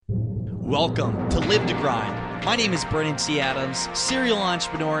Welcome to Live to Grind. My name is Brennan C. Adams, serial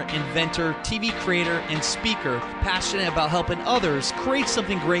entrepreneur, inventor, TV creator, and speaker, passionate about helping others create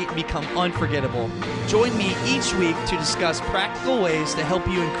something great and become unforgettable. Join me each week to discuss practical ways to help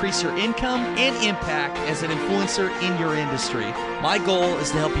you increase your income and impact as an influencer in your industry. My goal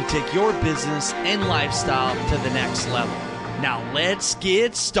is to help you take your business and lifestyle to the next level. Now let's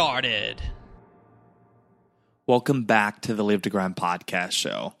get started. Welcome back to the Live to Grind podcast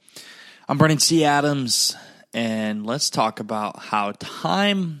show. I'm Brennan C. Adams, and let's talk about how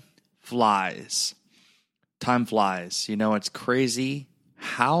time flies. Time flies. You know, it's crazy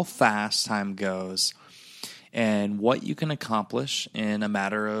how fast time goes and what you can accomplish in a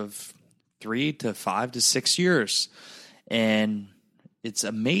matter of 3 to 5 to 6 years. And it's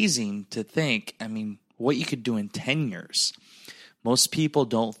amazing to think, what you could do in 10 years. Most people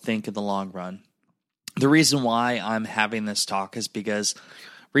don't think in the long run. The reason why I'm having this talk is because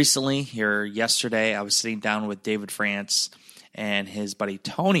recently, yesterday, I was sitting down with David France and his buddy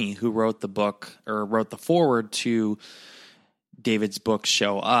Tony, who wrote the book, or wrote the foreword to David's book,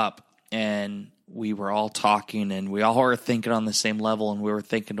 Show Up. And we were all talking, and we all were thinking on the same level, and we were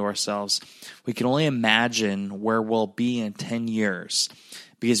thinking to ourselves, we can only imagine where we'll be in 10 years,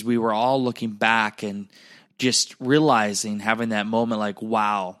 because we were all looking back and just realizing, having that moment like,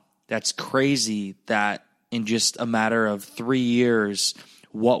 wow, that's crazy that in just a matter of 3 years,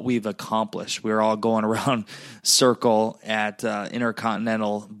 what we've accomplished. We were all going around circle at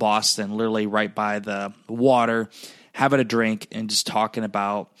Intercontinental Boston, literally right by the water, having a drink and just talking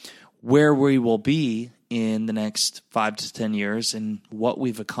about where we will be in the next 5 to 10 years and what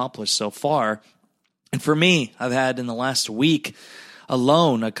we've accomplished so far. And for me, I've had in the last week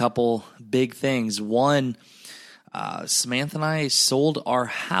alone a couple big things. One, Samantha and I sold our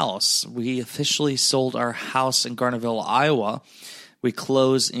house. We officially sold our house in Garnerville, Iowa. We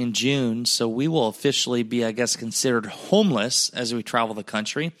close in June, so we will officially be, considered homeless as we travel the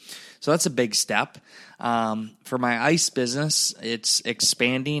country. So that's a big step. For my ice business, it's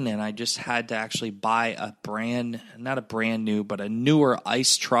expanding, and I just had to actually buy a newer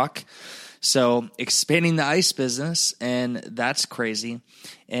ice truck. So expanding the ice business, and that's crazy.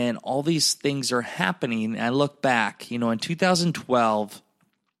 And all these things are happening. I look back, in 2012,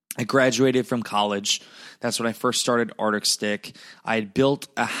 I graduated from college. That's when I first started Arctic Stick. I had built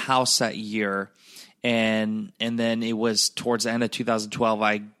a house that year, and then it was towards the end of 2012,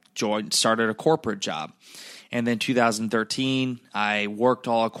 I started a corporate job. And then 2013, I worked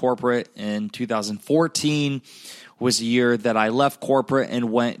all at corporate. In 2014 was a year that I left corporate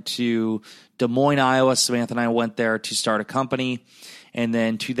and went to Des Moines, Iowa. Samantha and I went there to start a company. And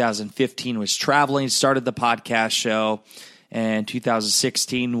then 2015 was traveling, started the podcast show. And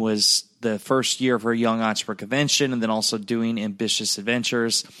 2016 was the first year of her Young Entrepreneur Convention, and then also doing Ambitious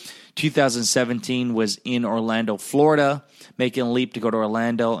Adventures. 2017 was in Orlando, Florida, making a leap to go to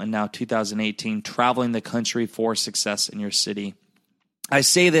Orlando. And now 2018, traveling the country for success in your city. I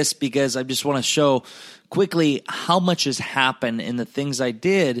say this because I just want to show quickly how much has happened in the things I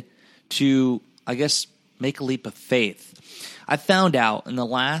did to, make a leap of faith. I found out in the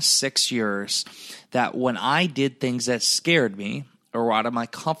last 6 years that when I did things that scared me or were out of my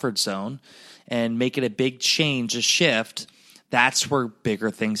comfort zone and make it a big change, a shift, that's where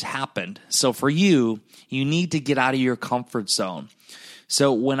bigger things happened. So for you, you need to get out of your comfort zone.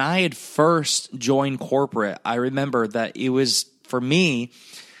 So when I had first joined corporate, I remember that it was, for me,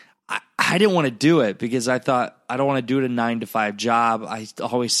 I didn't want to do it because I thought, I don't want to do it a 9-to-5 job. I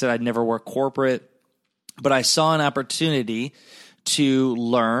always said I'd never work corporate, but I saw an opportunity to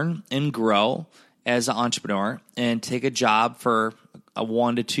learn and grow as an entrepreneur and take a job for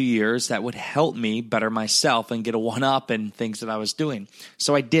 1 to 2 years that would help me better myself and get a one-up in things that I was doing.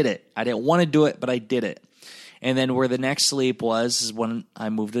 So I did it. I didn't want to do it, but I did it. And then where the next leap was is when I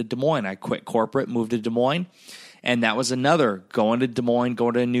moved to Des Moines. I quit corporate, moved to Des Moines, and that was another, going to Des Moines,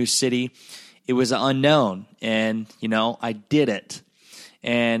 going to a new city. It was unknown, and, I did it.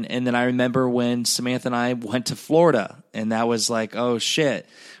 And then I remember when Samantha and I went to Florida, and that was like, oh, shit,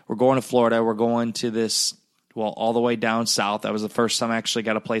 we're going to Florida. We're going to this, all the way down south. That was the first time I actually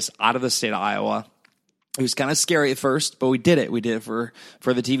got a place out of the state of Iowa. It was kind of scary at first, but we did it. We did it for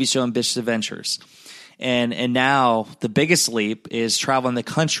the TV show Ambitious Adventures. And now the biggest leap is traveling the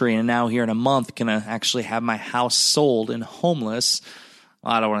country, and now here in a month going to actually have my house sold and homeless.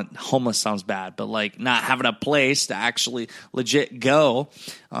 I don't want to, homeless sounds bad, but not having a place to actually legit go.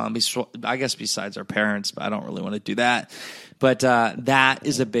 Besides our parents, but I don't really want to do that. But that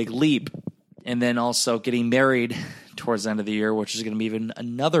is a big leap. And then also getting married towards the end of the year, which is going to be even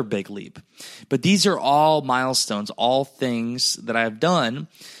another big leap. But these are all milestones, all things that I've done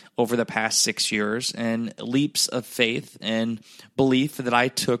over the past 6 years and leaps of faith and belief that I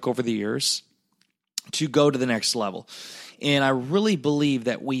took over the years to go to the next level. And I really believe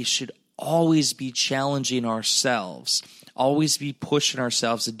that we should always be challenging ourselves, always be pushing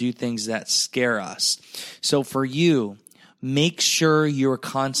ourselves to do things that scare us. So for you, make sure you're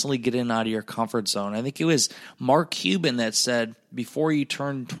constantly getting out of your comfort zone. I think it was Mark Cuban that said, before you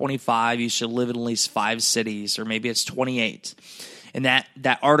turn 25, you should live in at least 5 cities, or maybe it's 28. And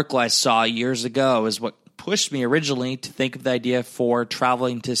that article I saw years ago is what pushed me originally to think of the idea for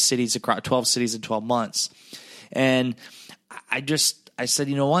traveling to cities across 12 cities in 12 months. And I said,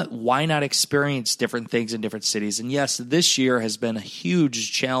 you know what? Why not experience different things in different cities? And yes, this year has been a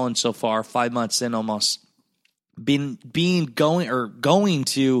huge challenge so far, 5 months in almost. Going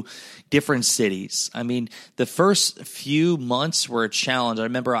to different cities. I mean, the first few months were a challenge. I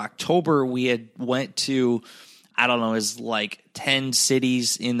remember October we had went to, I don't know, it was like 10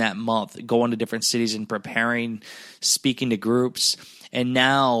 cities in that month, going to different cities and preparing, speaking to groups. And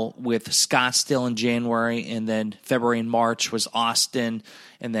now with Scottsdale in January, and then February and March was Austin,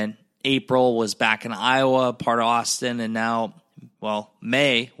 and then April was back in Iowa, part of Austin, and now,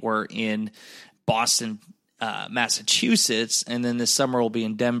 May we're in Boston, Massachusetts, and then this summer we'll be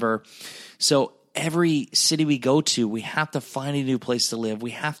in Denver. So every city we go to, we have to find a new place to live.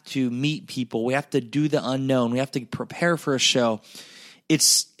 We have to meet people. We have to do the unknown. We have to prepare for a show.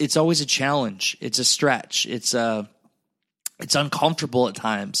 It's always a challenge. It's a stretch. It's uncomfortable at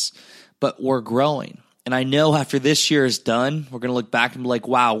times, but we're growing. And I know after this year is done, we're going to look back and be like,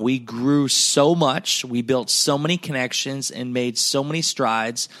 wow, we grew so much. We built so many connections and made so many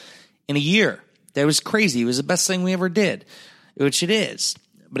strides in a year. That was crazy. It was the best thing we ever did, which it is.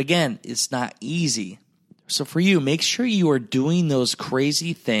 But again, it's not easy. So for you, make sure you are doing those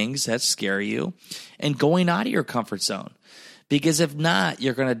crazy things that scare you and going out of your comfort zone. Because if not,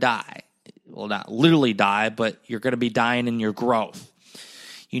 you're going to die. Well, not literally die, but you're going to be dying in your growth.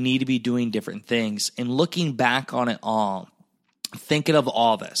 You need to be doing different things. And looking back on it all, thinking of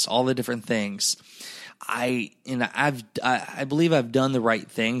all this, all the different things, I believe I've done the right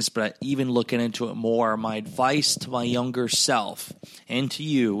things, but even looking into it more, my advice to my younger self and to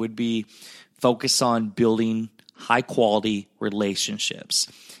you would be focus on building high quality relationships,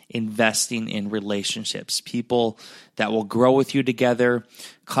 investing in relationships, people that will grow with you together,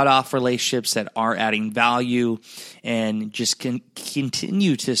 cut off relationships that aren't adding value, and just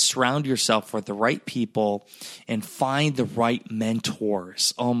continue to surround yourself with the right people and find the right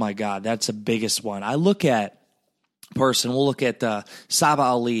mentors. Oh my God, that's the biggest one. We'll look at Saba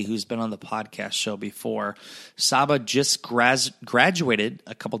Ali, who's been on the podcast show before. Saba just graduated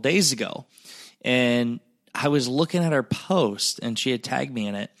a couple days ago, and I was looking at her post, and she had tagged me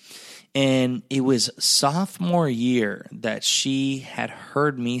in it, and it was sophomore year that she had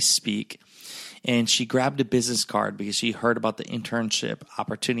heard me speak, and she grabbed a business card because she heard about the internship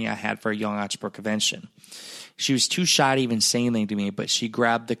opportunity I had for a Young Entrepreneur Convention. She was too shy to even say anything to me, but she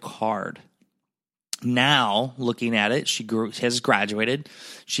grabbed the card. Now, looking at it, she has graduated.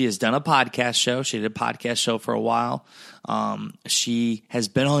 She has done a podcast show. She did a podcast show for a while. She has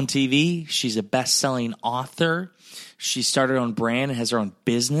been on TV. She's a best-selling author. She started her own brand and has her own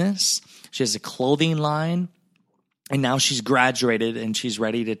business. She has a clothing line. And now she's graduated and she's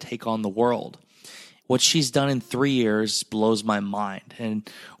ready to take on the world. What she's done in 3 years blows my mind. And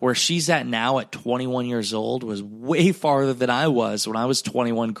where she's at now at 21 years old was way farther than I was when I was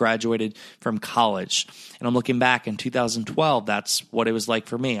 21, graduated from college. And I'm looking back in 2012, that's what it was like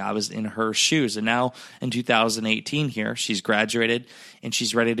for me. I was in her shoes. And now in 2018 here, she's graduated and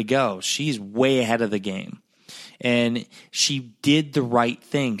she's ready to go. She's way ahead of the game. And she did the right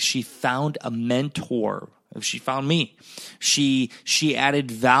thing. She found a mentor. She found me. She added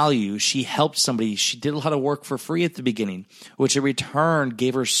value. She helped somebody. She did a lot of work for free at the beginning, which in return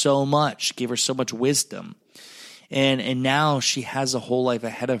gave her so much wisdom. And now she has a whole life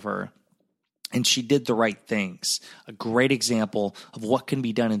ahead of her. And she did the right things. A great example of what can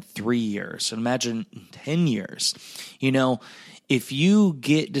be done in 3 years. Imagine 10 years. You know, if you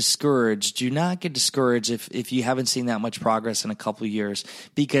get discouraged, do not get discouraged if you haven't seen that much progress in a couple of years,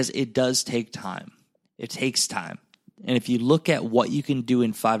 because it does take time. It takes time. And if you look at what you can do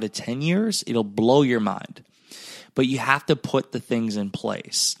in 5 to 10 years, it'll blow your mind. But you have to put the things in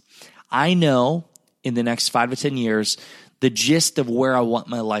place. I know in the next 5 to 10 years, the gist of where I want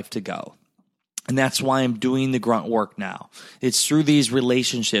my life to go. And that's why I'm doing the grunt work now. It's through these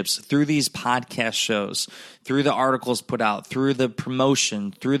relationships, through these podcast shows, through the articles put out, through the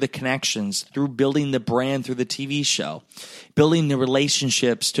promotion, through the connections, through building the brand, through the TV show, building the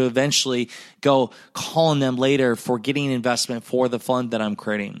relationships to eventually go calling them later for getting investment for the fund that I'm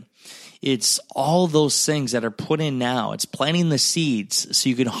creating. It's all those things that are put in now. It's planting the seeds so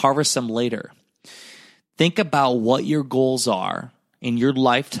you can harvest them later. Think about what your goals are in your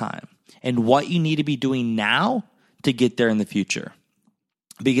lifetime and what you need to be doing now to get there in the future,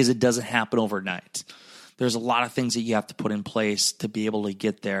 because it doesn't happen overnight. There's a lot of things that you have to put in place to be able to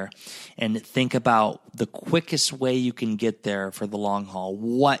get there, and think about the quickest way you can get there for the long haul.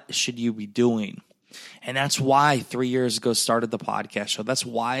 What should you be doing? And that's why 3 years ago started the podcast show. That's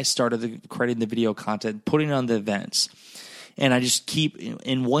why I started creating the video content, putting on the events. And I just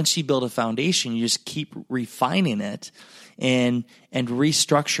and once you build a foundation, you just keep refining it and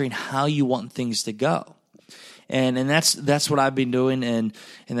restructuring how you want things to go. And that's what I've been doing, and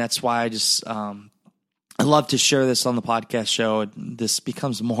that's why I just I love to share this on the podcast show. This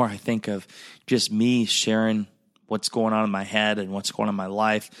becomes more, I think, of just me sharing what's going on in my head and what's going on in my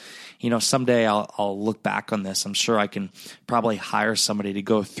life. Someday I'll look back on this. I'm sure I can probably hire somebody to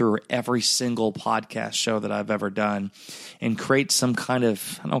go through every single podcast show that I've ever done and create some kind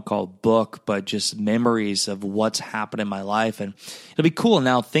of, I don't call it book, but just memories of what's happened in my life. And it'll be cool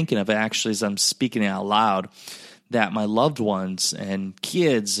now thinking of it actually as I'm speaking it out loud, that my loved ones and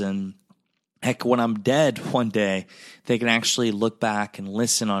kids, and heck, when I'm dead one day, they can actually look back and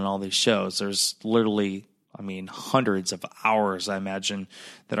listen on all these shows. There's literally, hundreds of hours, I imagine,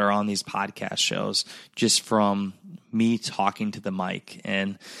 that are on these podcast shows just from me talking to the mic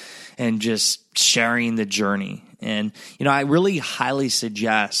and just sharing the journey. And, I really highly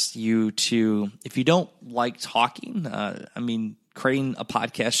suggest you to, if you don't like talking, creating a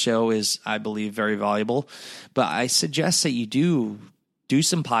podcast show is, I believe, very valuable, but I suggest that you do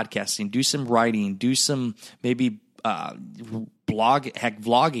some podcasting, do some writing, do some maybe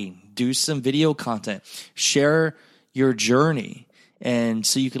vlogging, do some video content, share your journey, and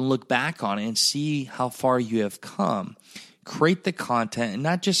so you can look back on it and see how far you have come. Create the content, and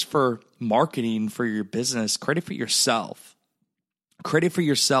not just for marketing for your business, create it for yourself. Create it for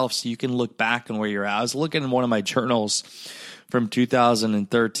yourself so you can look back on where you're at. I was looking in one of my journals from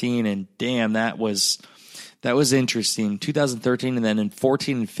 2013, and damn, that was interesting. 2013, and then in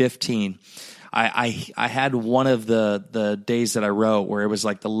 14 and 15, I had one of the days that I wrote where it was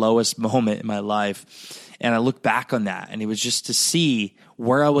like the lowest moment in my life. And I look back on that, and it was just to see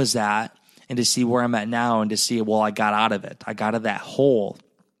where I was at and to see where I'm at now and to see, well, I got out of it. I got out of that hole.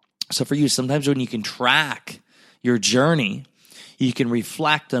 So for you, sometimes when you can track your journey, you can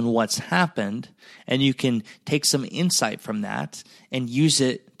reflect on what's happened, and you can take some insight from that and use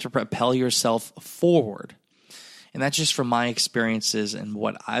it to propel yourself forward. And that's just from my experiences and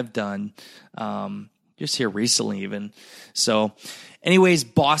what I've done just here recently even. So anyways,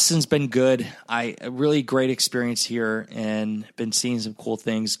 Boston's been good. A really great experience here and been seeing some cool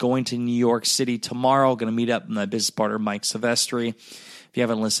things. Going to New York City tomorrow. Going to meet up with my business partner, Mike Silvestri. If you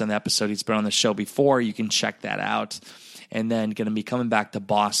haven't listened to the episode, he's been on the show before. You can check that out. And then going to be coming back to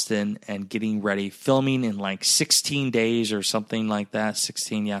Boston and getting ready, filming in like 16 days or something like that.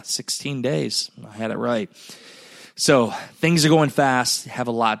 16 days. I had it right. So things are going fast, have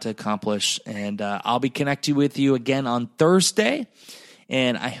a lot to accomplish, and I'll be connecting with you again on Thursday,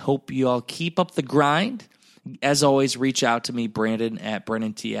 and I hope you all keep up the grind. As always, reach out to me, Brandon at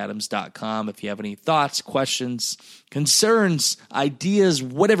BrandonTAdams.com, if you have any thoughts, questions, concerns, ideas,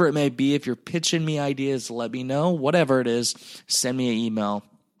 whatever it may be. If you're pitching me ideas, let me know. Whatever it is, send me an email.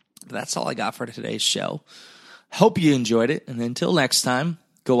 But that's all I got for today's show. Hope you enjoyed it, and until next time,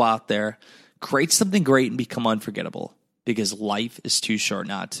 go out there, create something great, and become unforgettable, because life is too short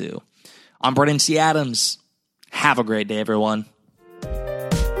not to. I'm Brandon T. Adams. Have a great day, everyone.